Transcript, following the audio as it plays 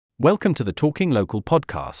Welcome to the Talking Local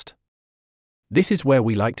podcast. This is where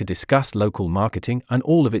we like to discuss local marketing and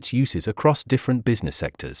all of its uses across different business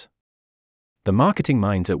sectors. The marketing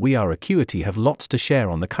minds at We Are Acuity have lots to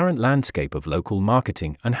share on the current landscape of local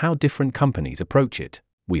marketing and how different companies approach it.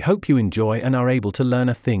 We hope you enjoy and are able to learn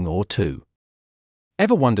a thing or two.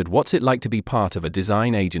 Ever wondered what's it like to be part of a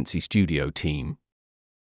design agency studio team?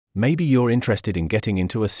 Maybe you're interested in getting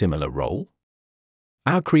into a similar role?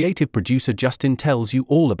 Our creative producer Justin tells you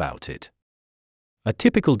all about it. A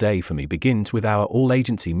typical day for me begins with our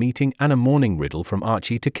all-agency meeting and a morning riddle from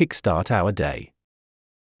Archie to kickstart our day.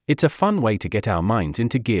 It's a fun way to get our minds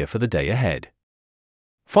into gear for the day ahead.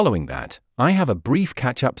 Following that, I have a brief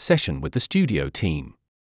catch-up session with the studio team.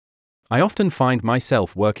 I often find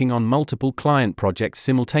myself working on multiple client projects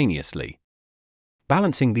simultaneously.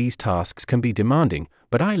 Balancing these tasks can be demanding,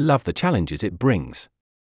 but I love the challenges it brings.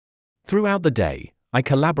 Throughout the day, I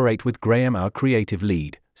collaborate with Graham, our creative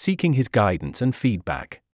lead, seeking his guidance and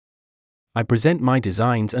feedback. I present my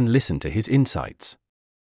designs and listen to his insights.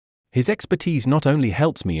 His expertise not only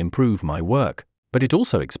helps me improve my work, but it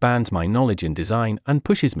also expands my knowledge in design and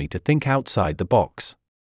pushes me to think outside the box.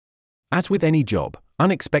 As with any job,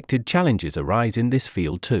 unexpected challenges arise in this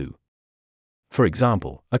field too. For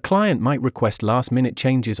example, a client might request last-minute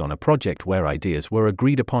changes on a project where ideas were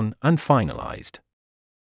agreed upon and finalized.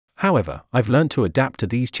 However, I've learned to adapt to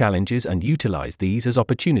these challenges and utilize these as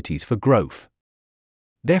opportunities for growth.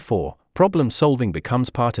 Therefore, problem solving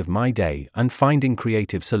becomes part of my day and finding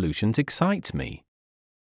creative solutions excites me.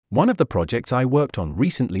 One of the projects I worked on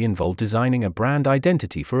recently involved designing a brand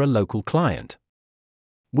identity for a local client.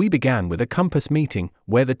 We began with a compass meeting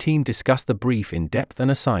where the team discussed the brief in depth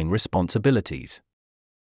and assigned responsibilities.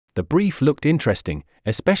 The brief looked interesting,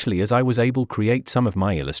 especially as I was able to create some of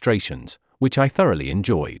my illustrations, which I thoroughly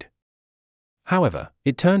enjoyed. However,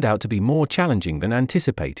 it turned out to be more challenging than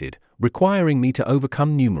anticipated, requiring me to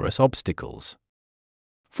overcome numerous obstacles.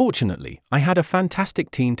 Fortunately, I had a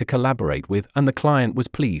fantastic team to collaborate with and the client was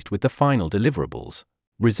pleased with the final deliverables,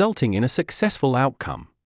 resulting in a successful outcome.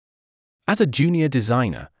 As a junior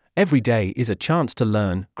designer, every day is a chance to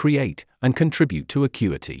learn, create, and contribute to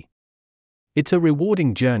Acuity. It's a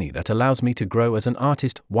rewarding journey that allows me to grow as an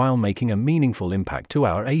artist while making a meaningful impact to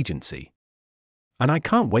our agency. And I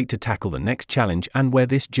can't wait to tackle the next challenge and where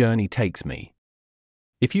this journey takes me.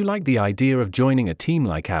 If you like the idea of joining a team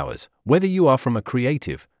like ours, whether you are from a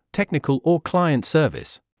creative, technical or client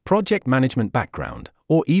service, project management background,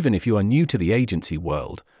 or even if you are new to the agency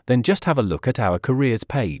world, then just have a look at our careers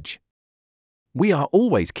page. We are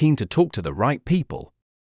always keen to talk to the right people.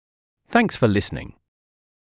 Thanks for listening.